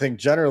Taylor, I think,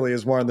 generally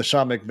is more on the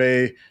Sean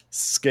McVay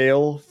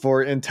scale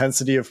for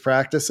intensity of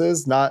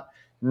practices, not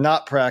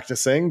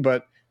practicing,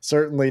 but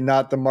certainly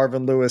not the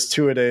Marvin Lewis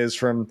two-a-days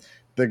from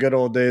the good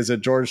old days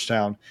at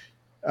Georgetown.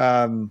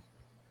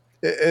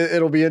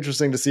 It'll be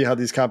interesting to see how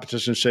these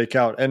competitions shake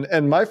out.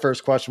 And my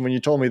first question, when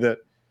you told me that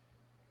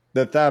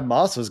Thad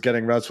Moss was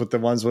getting reps with the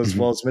ones, was,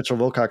 well, it's Mitchell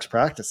Wilcox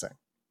practicing,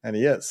 and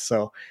he is.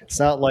 So it's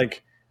not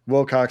like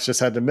Wilcox just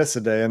had to miss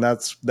a day, and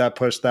that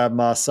pushed Thad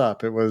Moss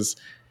up. It was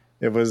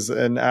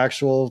an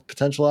actual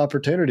potential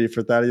opportunity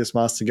for Thaddeus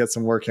Moss to get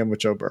some work in with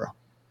Joe Burrow.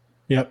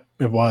 Yep,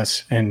 it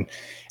was. And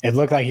it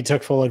looked like he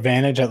took full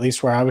advantage, at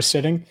least where I was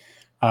sitting.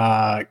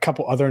 A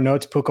couple other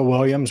notes. Puka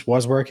Williams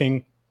was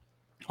working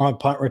on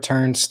punt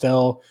returns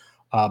still.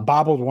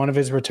 Bobbled one of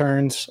his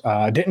returns.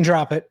 Didn't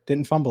drop it,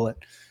 didn't fumble it,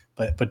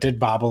 but did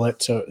bobble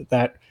it. So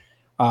that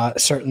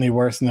certainly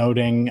worth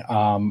noting.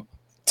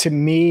 To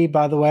me,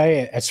 by the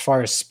way, as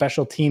far as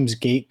special teams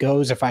gate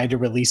goes, if I had to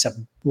release a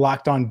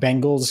Locked On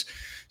Bengals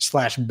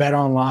 / Bet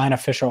Online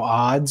official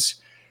odds,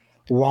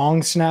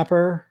 long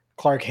snapper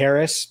Clark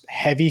Harris,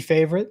 heavy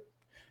favorite.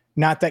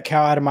 Not that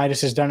Cal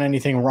Adamitis has done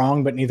anything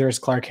wrong, but neither has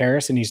Clark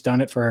Harris, and he's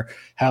done it for,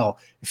 hell,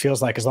 it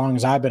feels like as long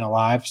as I've been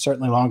alive,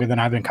 certainly longer than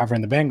I've been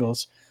covering the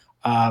Bengals.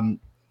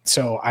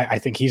 So I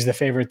think he's the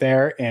favorite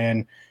there.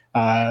 And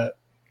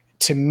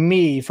to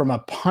me, from a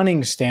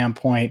punting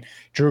standpoint,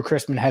 Drew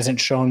Chrisman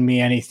hasn't shown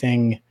me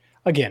anything,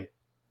 again,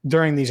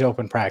 during these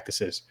open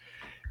practices,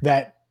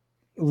 that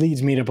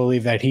leads me to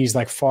believe that he's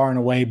like far and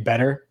away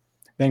better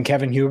than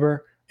Kevin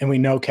Huber. And we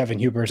know Kevin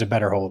Huber is a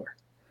better holder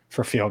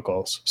for field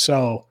goals.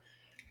 So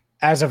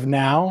as of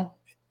now,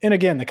 and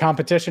again, the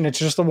competition, it's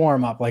just a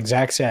warm-up, like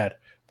Zach said.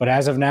 But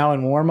as of now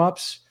in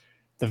warm-ups,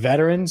 the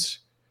veterans,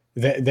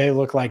 they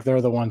look like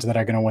they're the ones that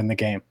are going to win the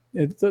game.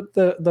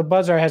 The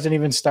buzzer hasn't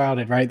even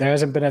started, right? There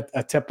hasn't been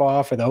a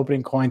tip-off or the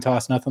opening coin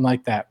toss, nothing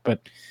like that.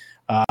 But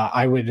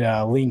I would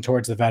lean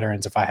towards the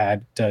veterans if I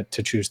had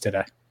to choose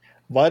today.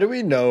 Why do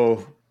we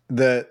know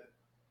that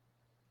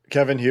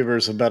Kevin Huber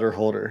is a better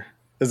holder?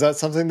 Is that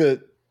something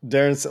that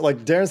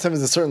Darren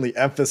Simmons has certainly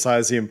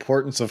emphasized the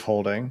importance of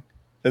holding?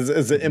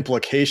 Is the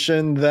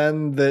implication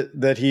then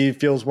that he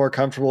feels more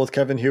comfortable with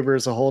Kevin Huber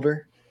as a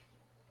holder?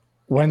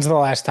 When's the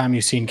last time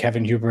you've seen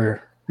Kevin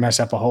Huber mess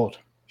up a hold?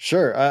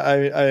 Sure.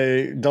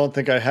 I don't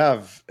think I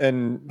have.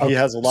 And he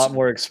has a lot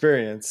more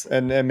experience.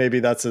 And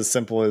maybe that's as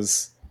simple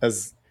as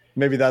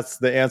maybe that's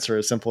the answer,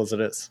 as simple as it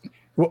is.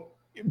 Well,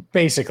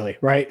 basically,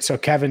 right? So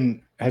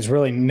Kevin has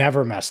really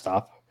never messed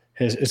up.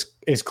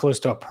 Is close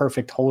to a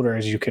perfect holder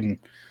as you can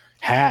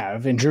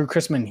have. And Drew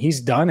Chrisman, he's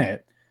done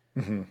it.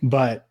 Mm-hmm.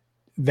 But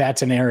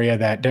that's an area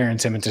that Darren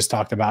Simmons has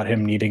talked about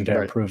him needing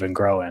to improve and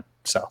grow in.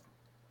 So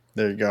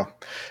there you go.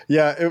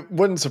 Yeah, it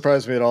wouldn't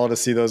surprise me at all to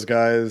see those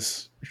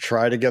guys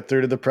try to get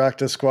through to the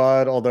practice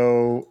squad.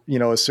 Although,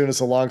 as soon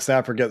as a long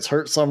snapper gets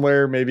hurt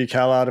somewhere, maybe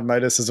Cal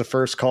Adamitis is a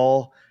first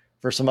call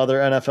for some other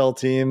NFL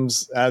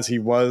teams, as he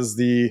was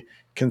the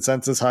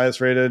consensus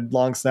highest rated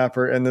long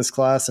snapper in this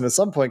class. And at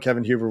some point,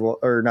 Kevin Huber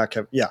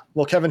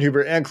Kevin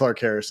Huber and Clark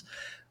Harris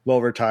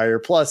will retire.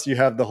 Plus you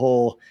have the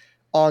whole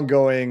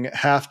ongoing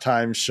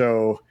halftime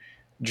show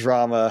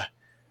drama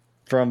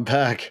from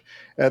back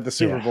at the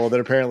Super Bowl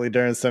that apparently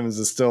Darren Simmons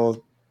is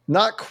still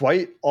not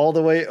quite all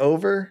the way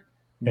over,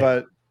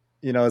 but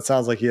it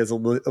sounds like he has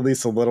at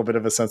least a little bit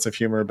of a sense of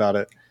humor about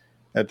it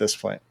at this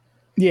point.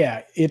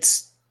 Yeah,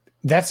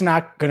 that's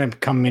not going to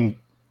come in.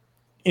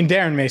 And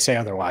Darren may say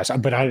otherwise,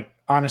 but I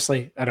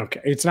don't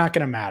care. It's not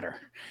going to matter.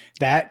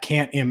 That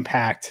can't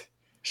impact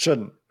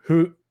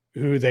who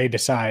they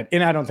decide,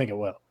 and I don't think it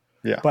will.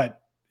 Yeah, but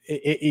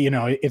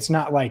it's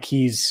not like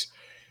Drew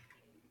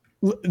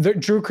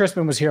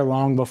Chrisman was here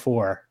long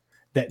before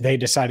that they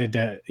decided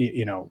to,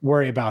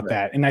 worry about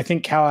that. And I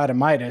think Cal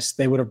Adamitis,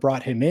 they would have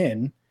brought him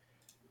in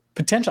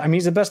potentially. I mean,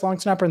 he's the best long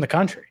snapper in the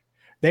country.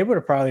 They would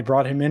have probably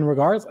brought him in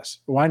regardless.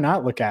 Why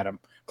not look at him?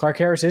 Clark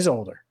Harris is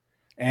older.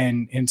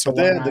 And so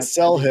they had to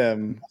sell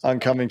him on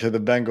coming to the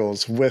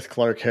Bengals with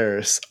Clark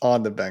Harris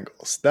on the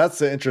Bengals. That's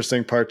the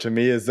interesting part to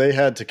me, is they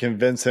had to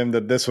convince him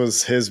that this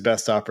was his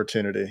best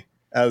opportunity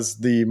as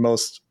the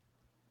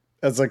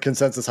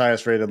consensus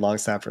highest rated long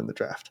snapper in the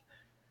draft.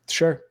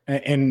 Sure.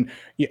 And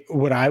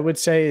what I would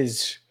say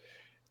is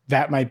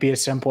that might be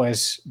as simple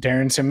as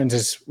Darren Simmons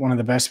is one of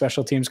the best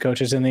special teams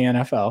coaches in the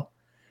NFL.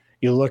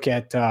 You look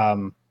at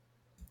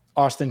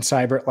Austin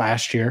Seibert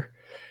last year.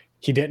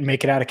 He didn't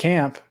make it out of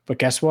camp, but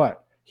guess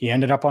what? He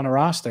ended up on a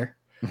roster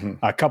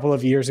a couple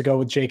of years ago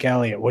with Jake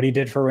Elliott, what he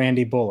did for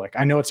Randy Bullock.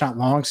 I know it's not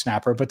long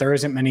snapper, but there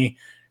isn't many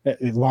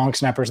long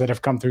snappers that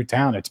have come through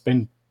town. It's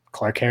been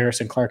Clark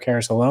Harris and Clark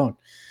Harris alone.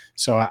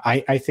 So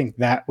I think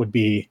that would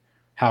be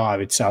how I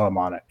would sell him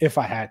on it, if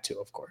I had to,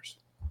 of course.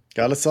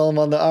 Got to sell him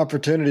on the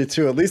opportunity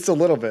too, at least a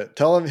little bit.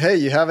 Tell him, hey,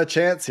 you have a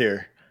chance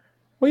here.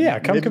 Well, yeah,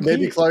 compete.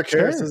 Maybe Clark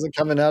Harris isn't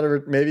coming out of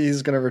it. Maybe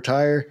he's going to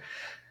retire.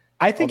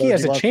 I think he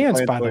has a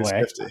chance, by the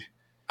way. 50.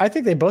 I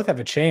think they both have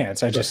a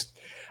chance.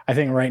 I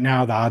think right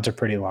now the odds are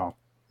pretty low.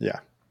 Yeah.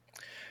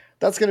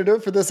 That's going to do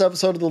it for this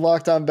episode of the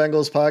Locked On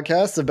Bengals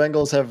podcast. The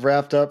Bengals have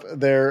wrapped up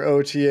their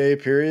OTA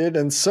period,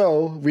 and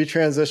so we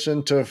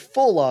transition to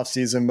full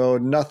offseason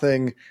mode.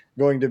 Nothing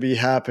going to be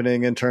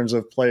happening in terms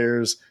of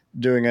players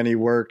doing any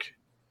work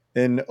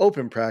in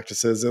open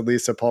practices, at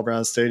least at Paul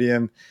Brown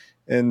Stadium,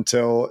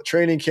 until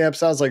training camp.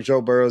 Sounds like Joe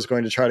Burrow is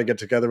going to try to get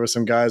together with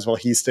some guys while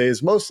he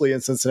stays mostly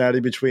in Cincinnati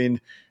between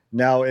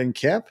now and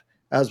camp,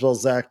 as well as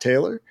Zach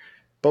Taylor.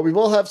 But we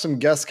will have some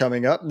guests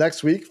coming up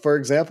next week. For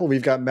example,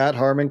 we've got Matt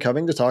Harmon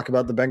coming to talk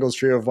about the Bengals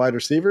trio of wide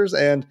receivers,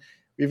 and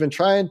we've been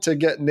trying to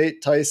get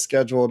Nate Tice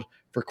scheduled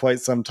for quite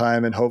some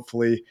time, and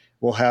hopefully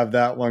we'll have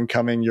that one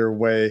coming your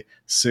way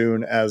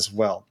soon as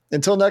well.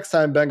 Until next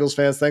time, Bengals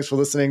fans, thanks for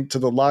listening to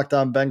the Locked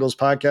On Bengals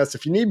podcast.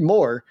 If you need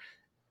more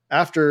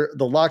after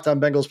the Locked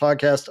On Bengals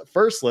podcast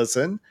first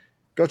listen,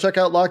 go check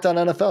out Locked On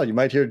NFL. You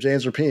might hear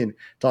James Rapien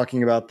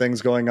talking about things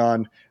going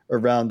on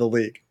around the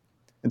league.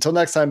 Until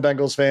next time,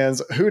 Bengals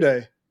fans,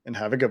 hoo-day, and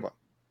have a good one.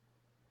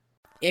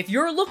 If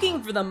you're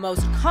looking for the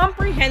most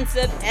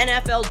comprehensive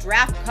NFL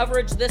draft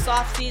coverage this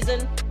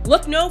offseason,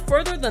 look no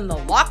further than the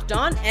Locked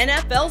On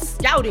NFL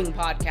Scouting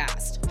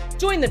Podcast.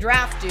 Join the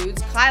draft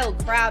dudes, Kyle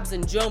Krabs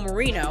and Joe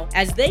Marino,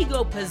 as they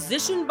go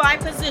position by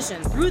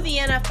position through the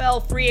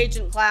NFL free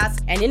agent class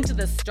and into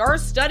the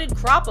star-studded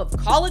crop of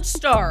college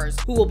stars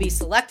who will be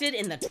selected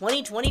in the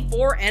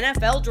 2024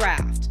 NFL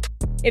Draft.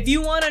 If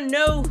you want to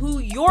know who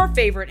your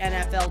favorite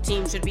NFL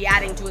team should be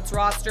adding to its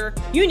roster,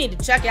 you need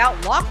to check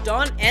out Locked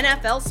On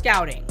NFL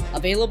Scouting,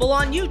 available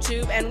on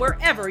YouTube and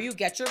wherever you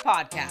get your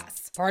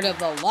podcasts. Part of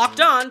the Locked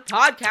On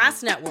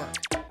Podcast Network,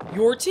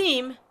 your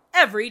team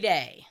every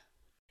day.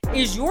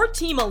 Is your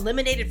team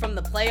eliminated from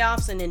the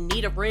playoffs and in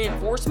need of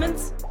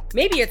reinforcements?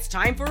 Maybe it's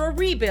time for a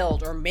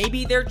rebuild, or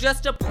maybe they're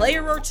just a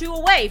player or two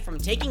away from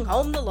taking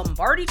home the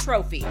Lombardi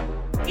Trophy.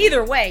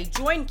 Either way,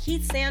 join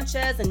Keith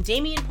Sanchez and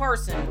Damian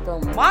Parson for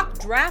Mock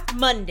Draft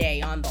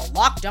Monday on the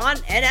Locked On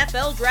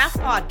NFL Draft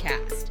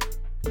Podcast.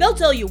 They'll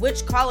tell you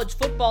which college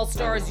football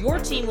stars your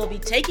team will be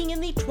taking in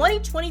the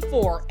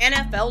 2024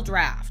 NFL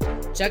Draft.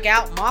 Check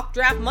out Mock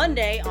Draft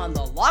Monday on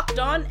the Locked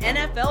On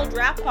NFL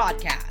Draft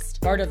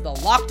Podcast, part of the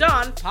Locked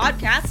On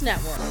Podcast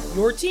Network,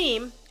 your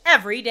team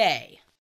every day.